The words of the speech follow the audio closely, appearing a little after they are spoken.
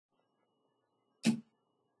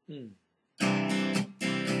Hmm.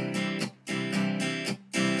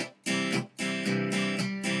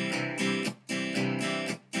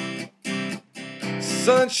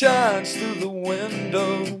 Sun shines through the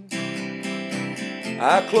window.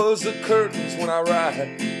 I close the curtains when I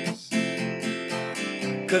rise,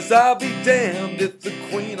 'cause I'll be damned if the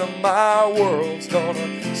queen of my world's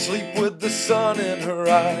gonna sleep with the sun in her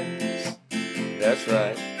eyes. That's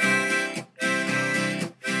right.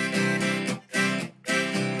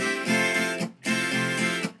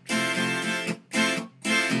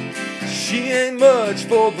 She ain't much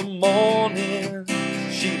for the morning.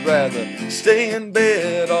 She'd rather stay in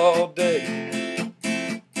bed all day.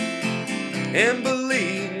 And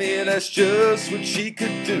believe me, that's just what she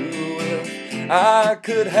could do if I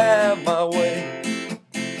could have my way.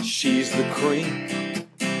 She's the cream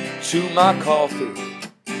to my coffee.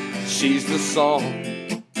 She's the song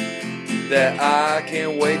that I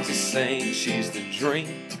can't wait to sing. She's the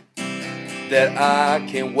dream that I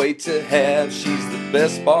can't wait to have. She's the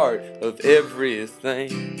best part of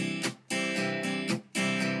everything.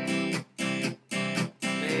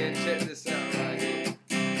 Man, check this out right here.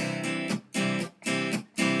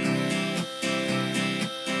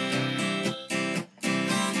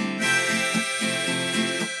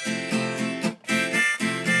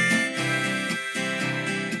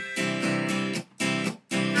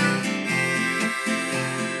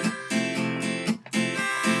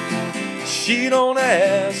 She don't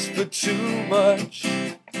ask for too much,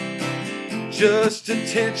 just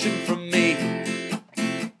attention from me.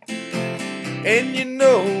 And you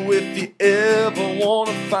know, if you ever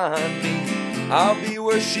wanna find me, I'll be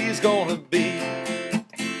where she's gonna be.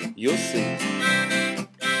 You'll see.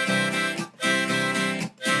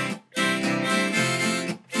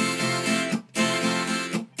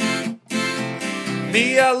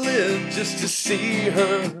 Me, I live just to see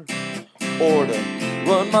her, or to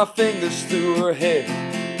run my fingers through her hair.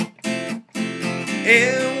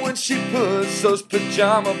 And when she puts those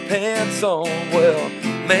pajama pants on, well,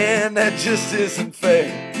 man, that just isn't fair.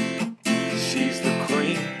 She's the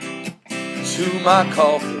cream to my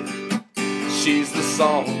coffee. She's the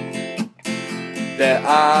song that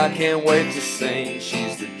I can't wait to sing.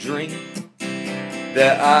 She's the dream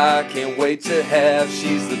that I can't wait to have.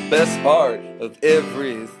 She's the best part of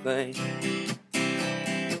everything.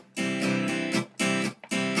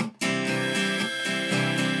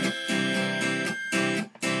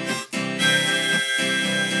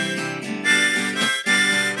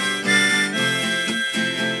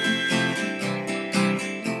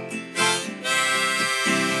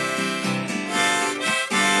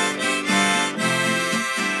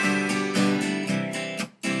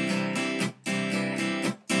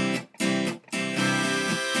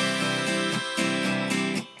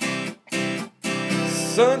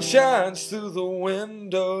 Sun shines through the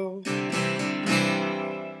window.